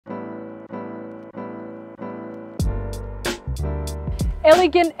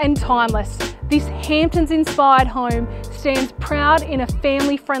Elegant and timeless, this Hamptons-inspired home stands proud in a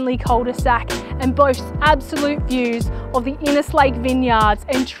family-friendly cul-de-sac and boasts absolute views of the Innes Lake vineyards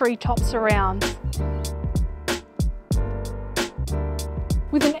and treetop surrounds.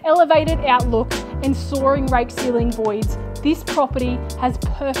 With an elevated outlook and soaring rake ceiling voids, this property has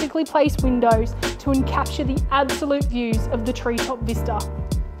perfectly placed windows to capture the absolute views of the treetop vista.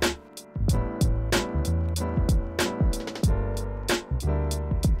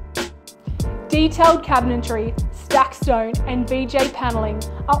 Detailed cabinetry, stack stone and VJ panelling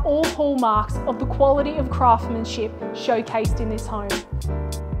are all hallmarks of the quality of craftsmanship showcased in this home.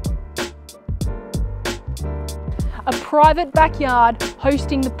 A private backyard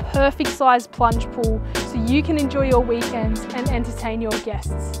hosting the perfect sized plunge pool so you can enjoy your weekends and entertain your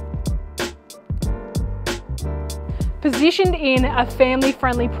guests. Positioned in a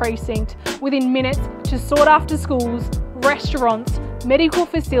family-friendly precinct within minutes to sought after schools, restaurants, medical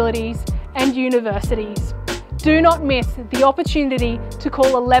facilities and universities. Do not miss the opportunity to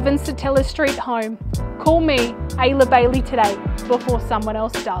call 11 Sitella Street home. Call me, Ayla Bailey, today before someone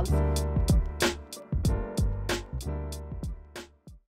else does.